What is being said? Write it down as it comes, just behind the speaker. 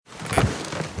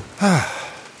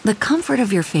The comfort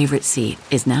of your favorite seat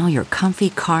is now your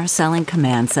comfy car selling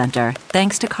command center,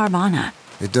 thanks to Carvana.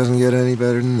 It doesn't get any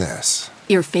better than this.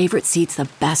 Your favorite seat's the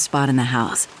best spot in the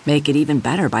house. Make it even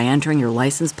better by entering your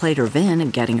license plate or VIN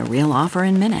and getting a real offer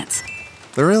in minutes.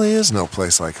 There really is no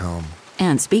place like home.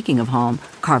 And speaking of home,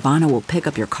 Carvana will pick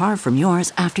up your car from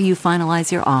yours after you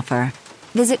finalize your offer.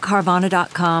 Visit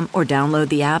Carvana.com or download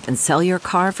the app and sell your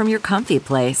car from your comfy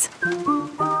place.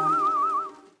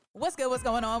 What's good? What's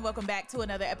going on? Welcome back to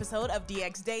another episode of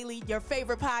DX Daily, your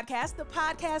favorite podcast, the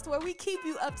podcast where we keep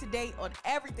you up to date on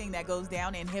everything that goes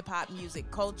down in hip-hop music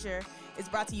culture. It's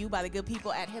brought to you by the good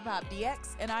people at Hip Hop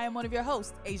DX, and I am one of your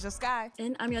hosts, Asia Sky.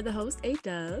 And I'm your other host,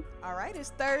 A-Dub. All right,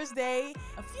 it's Thursday.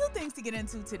 A few things to get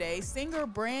into today. Singer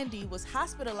Brandy was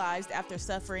hospitalized after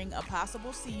suffering a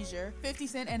possible seizure. 50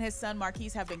 Cent and his son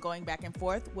Marquise have been going back and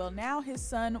forth. Well, now his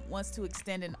son wants to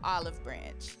extend an olive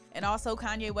branch. And also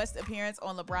Kanye West's appearance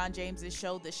on LeBron James's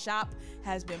show The Shop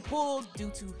has been pulled due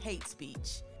to hate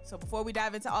speech. So before we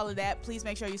dive into all of that, please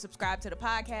make sure you subscribe to the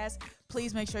podcast.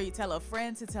 Please make sure you tell a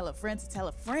friend to tell a friend to tell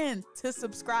a friend to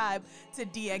subscribe to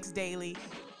DX Daily.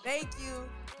 Thank you.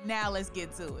 Now let's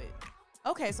get to it.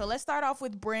 Okay, so let's start off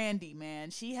with Brandy, man.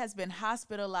 She has been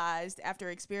hospitalized after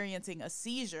experiencing a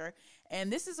seizure,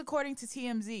 and this is according to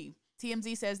TMZ.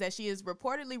 TMZ says that she is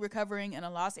reportedly recovering in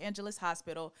a Los Angeles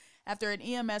hospital after an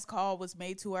EMS call was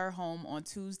made to her home on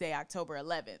Tuesday, October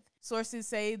 11th. Sources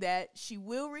say that she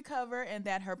will recover and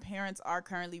that her parents are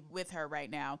currently with her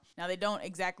right now. Now, they don't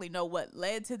exactly know what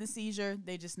led to the seizure.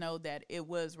 They just know that it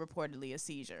was reportedly a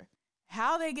seizure.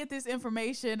 How they get this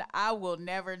information, I will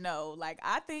never know.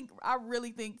 I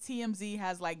really think TMZ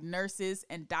has nurses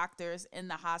and doctors in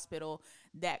the hospital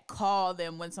that call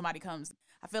them when somebody comes.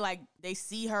 I feel like they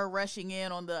see her rushing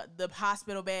in on the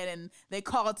hospital bed and they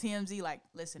call TMZ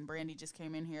listen, Brandy just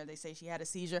came in here. They say she had a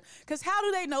seizure. Because how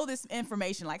do they know this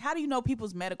information? How do you know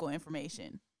people's medical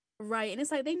information? Right. And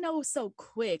it's they know so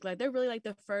quick. They're really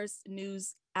the first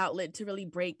news outlet to really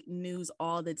break news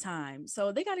all the time.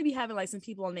 So they got to be having some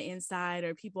people on the inside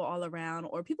or people all around,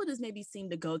 or people just maybe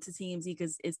seem to go to TMZ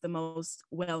because it's the most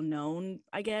well-known,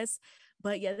 I guess.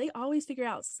 But yeah, they always figure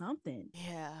out something.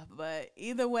 Yeah, but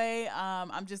either way,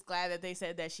 I'm just glad that they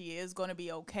said that she is going to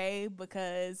be okay,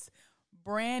 because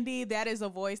Brandy, that is a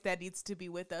voice that needs to be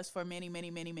with us for many,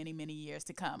 many, many, many, many years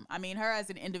to come. I mean, her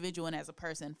as an individual and as a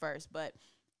person first, but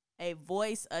a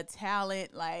voice, a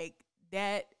talent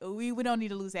that, we don't need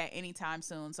to lose that anytime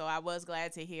soon. So I was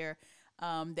glad to hear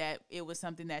that it was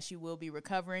something that she will be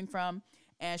recovering from.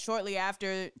 And shortly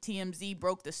after TMZ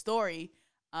broke the story,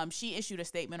 she issued a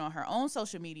statement on her own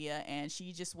social media, and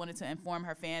she just wanted to inform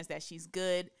her fans that she's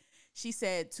good. She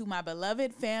said, "To my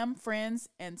beloved fam, friends,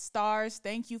 and stars,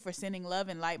 thank you for sending love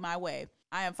and light my way.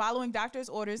 I am following doctor's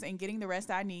orders and getting the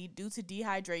rest I need due to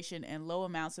dehydration and low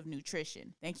amounts of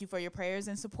nutrition. Thank you for your prayers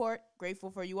and support. Grateful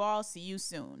for you all. See you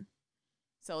soon."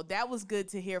 So that was good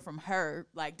to hear from her,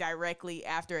 directly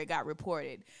after it got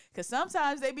reported. Because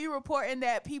sometimes they be reporting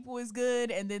that people is good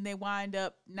and then they wind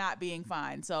up not being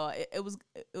fine. So it was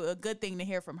a good thing to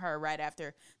hear from her right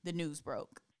after the news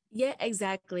broke. Yeah,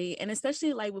 exactly. And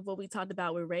especially with what we talked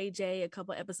about with Ray J a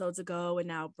couple episodes ago, and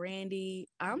now Brandy.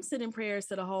 I'm sending prayers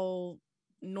to the whole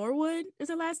Norwood is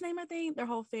her last name, I think, their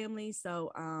whole family.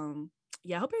 So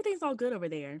yeah, I hope everything's all good over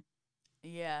there.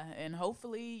 Yeah, and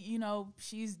hopefully,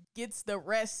 she gets the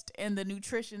rest and the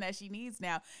nutrition that she needs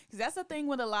now. Because that's the thing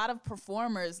with a lot of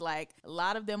performers. A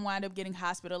lot of them wind up getting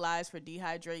hospitalized for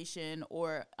dehydration,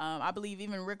 or I believe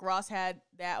even Rick Ross had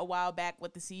that a while back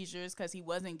with the seizures because he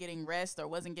wasn't getting rest or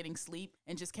wasn't getting sleep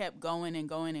and just kept going and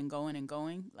going and going and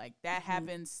going. That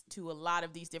happens to a lot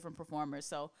of these different performers.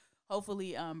 So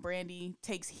hopefully Brandy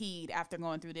takes heed after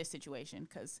going through this situation,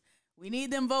 because we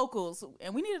need them vocals,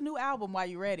 and we need a new album while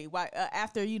you're ready.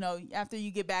 After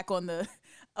you get back on the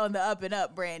up and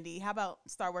up, Brandy, how about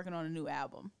start working on a new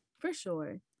album? For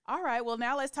sure. All right, well,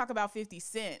 now let's talk about 50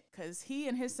 Cent, because he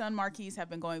and his son Marquise have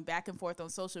been going back and forth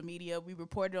on social media. We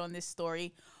reported on this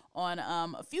story on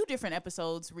a few different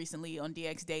episodes recently on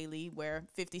DX Daily, where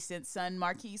 50 Cent's son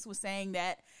Marquise was saying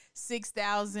that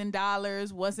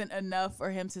 $6,000 wasn't enough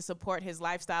for him to support his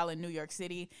lifestyle in New York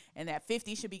City, and that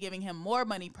 50 should be giving him more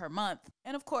money per month.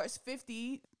 And of course,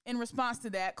 50, in response to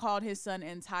that, called his son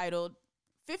entitled.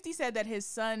 50 said that his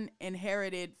son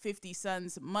inherited 50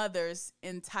 Cent's mother's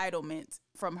entitlement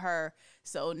from her.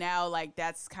 So now,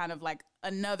 that's kind of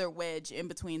another wedge in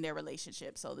between their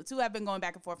relationship. So the two have been going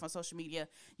back and forth on social media.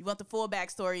 You want the full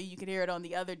backstory, you can hear it on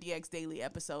the other DX Daily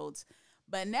episodes.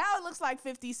 But now it looks like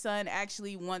 50's son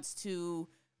actually wants to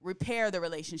repair the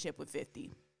relationship with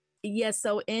 50. Yes,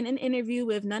 so in an interview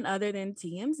with none other than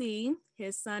TMZ,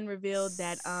 his son revealed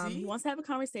that he wants to have a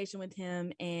conversation with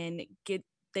him and get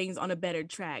things on a better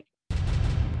track.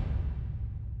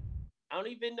 I don't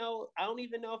even know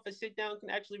if a sit down can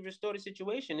actually restore the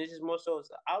situation. It's just more so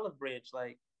it's an olive branch.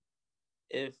 Like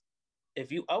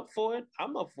if you up for it,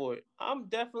 I'm up for it. I'm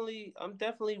definitely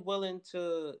willing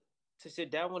to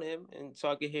sit down with him and so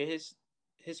I can hear his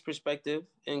perspective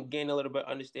and gain a little bit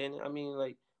of understanding. I mean,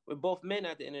 like we're both men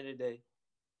at the end of the day.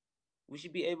 We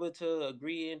should be able to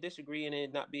agree and disagree and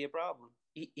it not be a problem.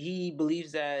 He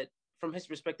believes that from his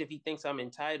perspective, he thinks I'm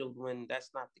entitled when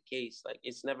that's not the case. Like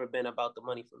it's never been about the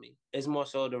money for me. It's more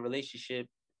so the relationship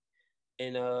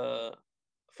and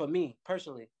for me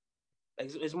personally,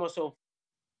 like it's more so.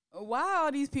 Why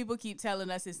all these people keep telling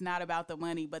us it's not about the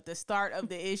money, but the start of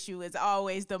the issue is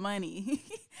always the money?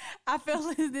 I feel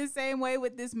the same way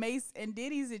with this Mace and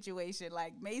Diddy situation.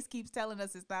 Like Mace keeps telling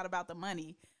us it's not about the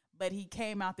money, but he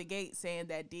came out the gate saying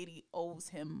that Diddy owes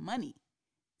him money.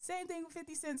 Same thing with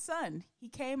 50 Cent's son. He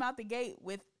came out the gate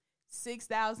with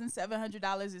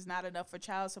 $6,700 is not enough for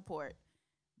child support,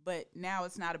 but now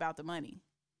it's not about the money.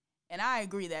 And I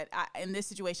agree that in this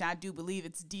situation, I do believe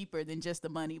it's deeper than just the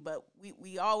money, but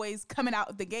we always coming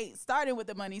out the gate starting with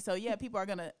the money. So yeah, people are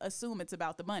going to assume it's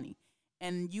about the money.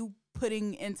 And you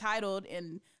putting entitled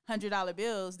in $100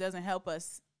 bills doesn't help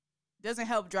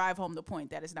drive home the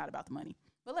point that it's not about the money.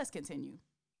 But let's continue.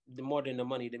 The more than the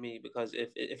money to me, because if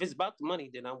it's about the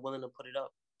money, then I'm willing to put it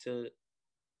up to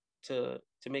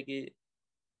make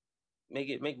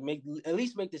at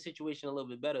least make the situation a little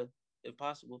bit better if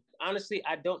possible. Honestly,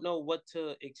 I don't know what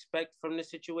to expect from the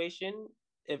situation.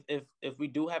 If we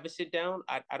do have a sit down,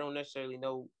 I don't necessarily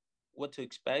know what to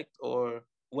expect or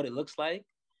what it looks like.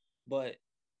 But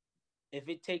if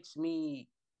it takes me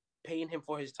paying him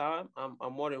for his time,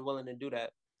 I'm more than willing to do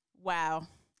that. Wow.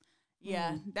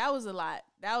 Yeah, that was a lot.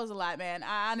 That was a lot, man.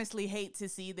 I honestly hate to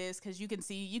see this because you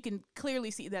can clearly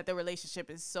see that the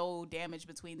relationship is so damaged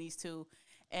between these two.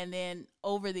 And then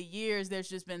over the years, there's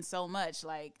just been so much,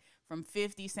 like from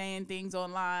 50 saying things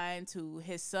online to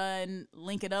his son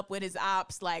linking up with his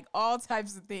ops, like all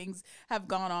types of things have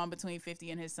gone on between 50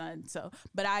 and his son. So,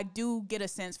 but I do get a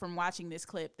sense from watching this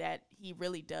clip that he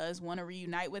really does want to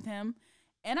reunite with him.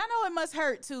 And I know it must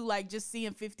hurt too, like just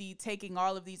seeing 50 taking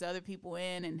all of these other people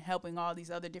in and helping all these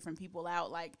other different people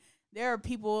out. Like there are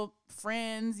people,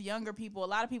 friends, younger people, a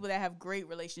lot of people that have great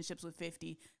relationships with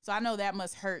 50. So I know that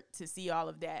must hurt to see all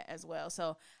of that as well.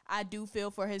 So I do feel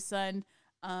for his son.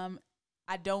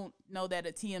 I don't know that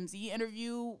a TMZ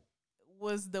interview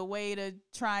was the way to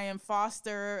try and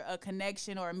foster a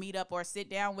connection or a meetup or sit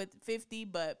down with 50,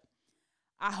 but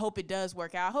I hope it does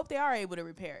work out. I hope they are able to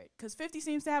repair it because 50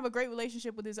 seems to have a great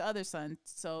relationship with his other son.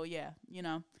 So yeah,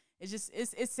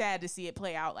 it's sad to see it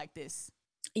play out like this.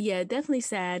 Yeah, definitely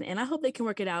sad. And I hope they can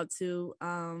work it out too.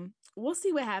 We'll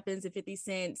see what happens if 50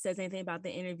 Cent says anything about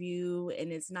the interview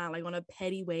and it's not like on a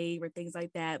petty wave or things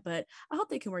like that. But I hope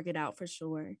they can work it out for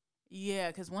sure. Yeah,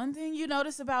 because one thing you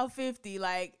notice about 50,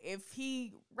 like if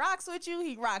he rocks with you,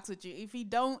 he rocks with you. If he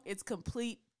don't, it's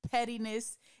complete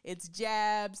pettiness, it's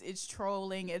jabs, it's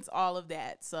trolling, it's all of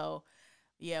that. So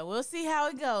yeah, we'll see how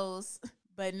it goes.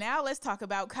 But now let's talk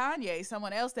about Kanye,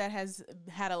 someone else that has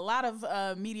had a lot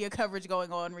of media coverage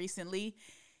going on recently.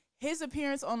 His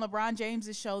appearance on LeBron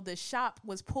James's show The Shop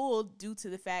was pulled due to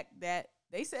the fact that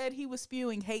they said he was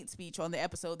spewing hate speech on the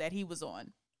episode that he was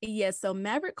on. Yes, so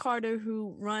Maverick Carter,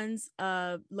 who runs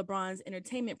LeBron's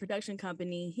entertainment production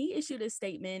company, he issued a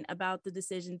statement about the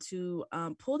decision to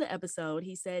pull the episode.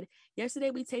 He said,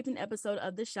 "Yesterday, we taped an episode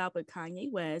of The Shop with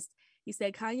Kanye West. He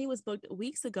said Kanye was booked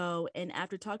weeks ago, and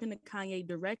after talking to Kanye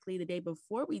directly the day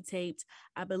before we taped,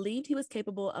 I believed he was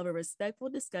capable of a respectful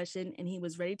discussion and he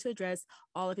was ready to address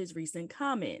all of his recent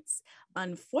comments.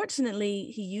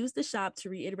 Unfortunately, he used The Shop to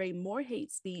reiterate more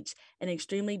hate speech and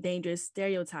extremely dangerous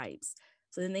stereotypes."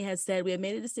 So then they had said, "We have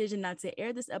made a decision not to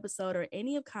air this episode or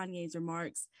any of Kanye's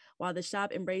remarks. While The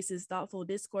Shop embraces thoughtful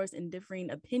discourse and differing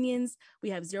opinions, we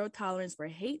have zero tolerance for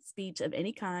hate speech of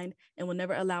any kind and will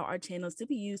never allow our channels to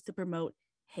be used to promote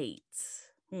hate."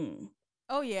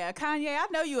 Oh yeah, Kanye, I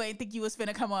know you ain't think you was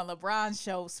finna come on LeBron's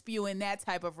show spewing that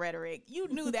type of rhetoric. You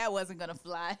knew that wasn't gonna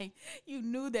fly. You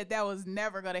knew that was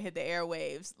never gonna hit the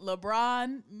airwaves.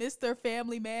 LeBron, Mr.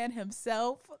 Family Man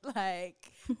himself, like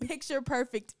picture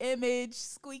perfect image,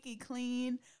 squeaky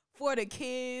clean for the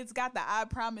kids, got the I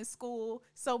Promise School,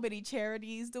 so many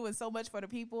charities, doing so much for the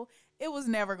people. It was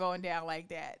never going down like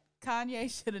that.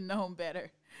 Kanye should have known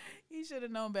better. He should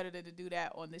have known better than to do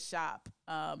that on The Shop.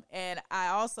 And I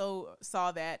also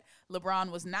saw that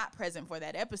LeBron was not present for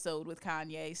that episode with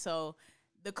Kanye. So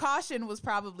the caution was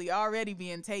probably already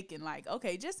being taken. Like,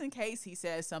 okay, just in case he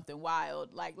says something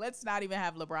wild, like, let's not even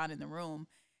have LeBron in the room.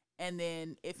 And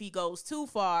then if he goes too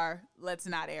far, let's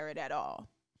not air it at all.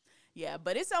 Yeah,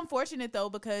 but it's unfortunate, though,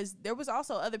 because there was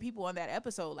also other people on that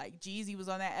episode. Like, Jeezy was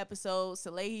on that episode.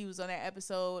 Salehi was on that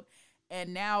episode.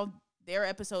 And now their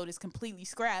episode is completely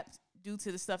scrapped due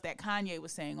to the stuff that Kanye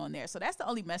was saying on there. So that's the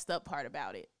only messed up part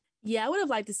about it. Yeah, I would have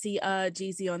liked to see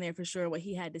Jeezy on there for sure, what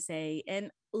he had to say.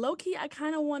 And low-key, I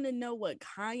kind of want to know what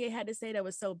Kanye had to say that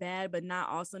was so bad, but not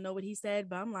also know what he said.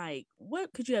 But I'm like,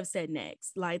 what could you have said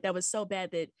next? Like, that was so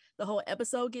bad that the whole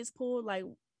episode gets pulled. Like,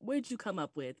 what did you come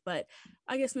up with? But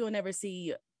I guess we will never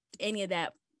see any of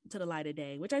that to the light of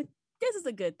day, which I guess is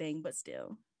a good thing, but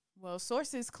still. Well,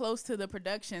 sources close to the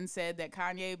production said that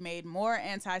Kanye made more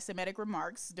anti-Semitic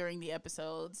remarks during the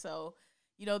episode. So,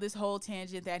 you know, this whole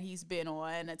tangent that he's been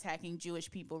on, attacking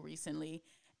Jewish people recently.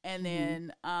 And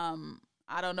then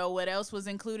I don't know what else was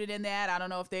included in that. I don't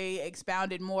know if they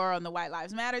expounded more on the White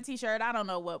Lives Matter t-shirt. I don't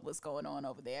know what was going on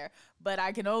over there. But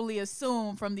I can only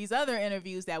assume from these other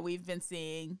interviews that we've been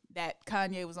seeing that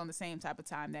Kanye was on the same type of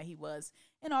time that he was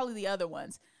in all of the other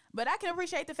ones. But I can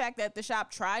appreciate the fact that the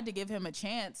shop tried to give him a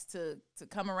chance to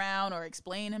come around or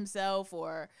explain himself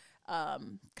or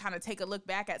kind of take a look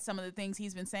back at some of the things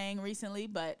he's been saying recently,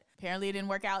 but apparently it didn't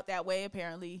work out that way.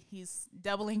 Apparently he's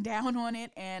doubling down on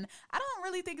it, and I don't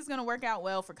really think it's going to work out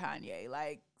well for Kanye.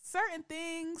 Like, certain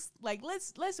things, like,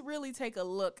 let's really take a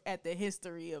look at the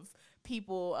history of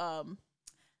people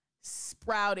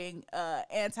sprouting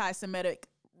anti-Semitic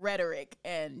rhetoric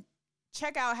and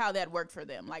check out how that worked for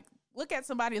them. Like, look at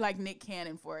somebody like Nick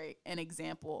Cannon for an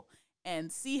example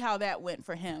and see how that went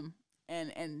for him,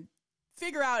 and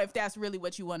figure out if that's really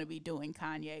what you want to be doing,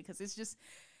 Kanye, because it's just,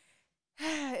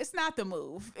 it's not the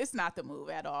move. It's not the move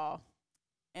at all.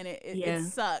 And it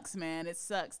sucks, man. It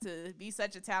sucks to be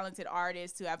such a talented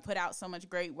artist, to have put out so much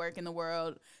great work in the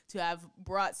world, to have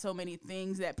brought so many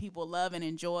things that people love and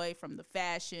enjoy, from the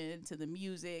fashion to the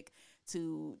music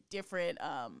to different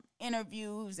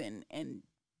interviews and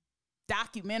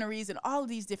documentaries and all of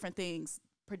these different things,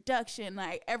 production,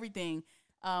 like everything.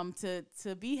 To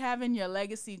be having your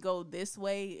legacy go this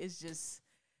way is just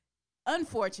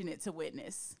unfortunate to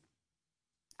witness.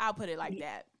 I'll put it like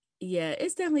that. Yeah,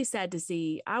 it's definitely sad to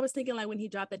see. I was thinking, like, when he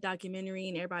dropped that documentary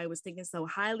and everybody was thinking so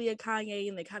highly of Kanye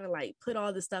and they kind of like put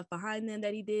all the stuff behind them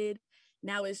that he did.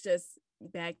 Now it's just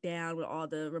back down with all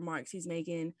the remarks he's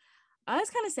making. It's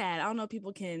kind of sad. I don't know if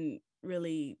people can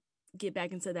really get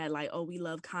back into that, like, oh, we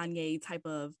love Kanye type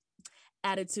of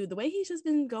attitude the way he's just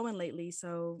been going lately.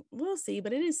 So we'll see,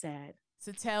 but it is sad. It's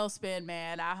a tailspin,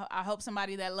 man. I hope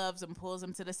somebody that loves him pulls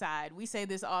him to the side. We say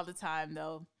this all the time,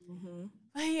 though.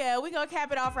 But yeah, we're going to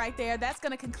cap it off right there. That's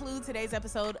going to conclude today's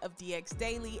episode of DX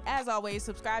Daily. As always,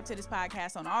 subscribe to this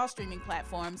podcast on all streaming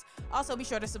platforms. Also, be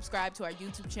sure to subscribe to our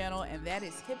YouTube channel, and that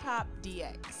is Hip Hop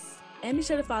DX. And be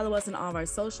sure to follow us on all of our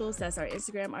socials. That's our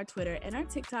Instagram, our Twitter, and our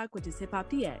TikTok, which is Hip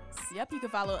Hop DX. Yep, you can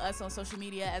follow us on social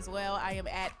media as well. I am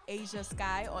at Asia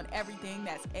Sky on everything.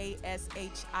 That's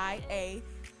ASHIASKYE.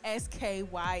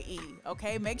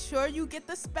 Okay, make sure you get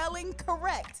the spelling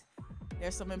correct.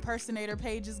 There's some impersonator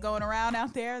pages going around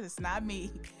out there. That's not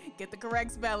me. Get the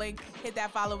correct spelling, hit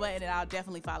that follow button, and I'll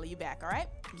definitely follow you back, all right?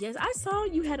 Yes, I saw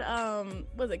you had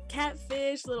was a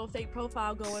catfish little fake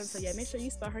profile going. So yeah, make sure you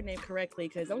spell her name correctly,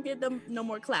 because don't get them no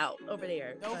more clout over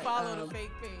there. Don't follow the fake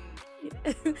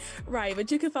page. Right, but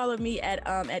you can follow me at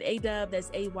ADUB. That's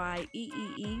AYEEEDUBB.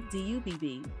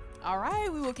 All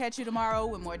right, we will catch you tomorrow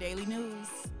with more daily news.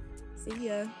 See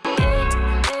ya.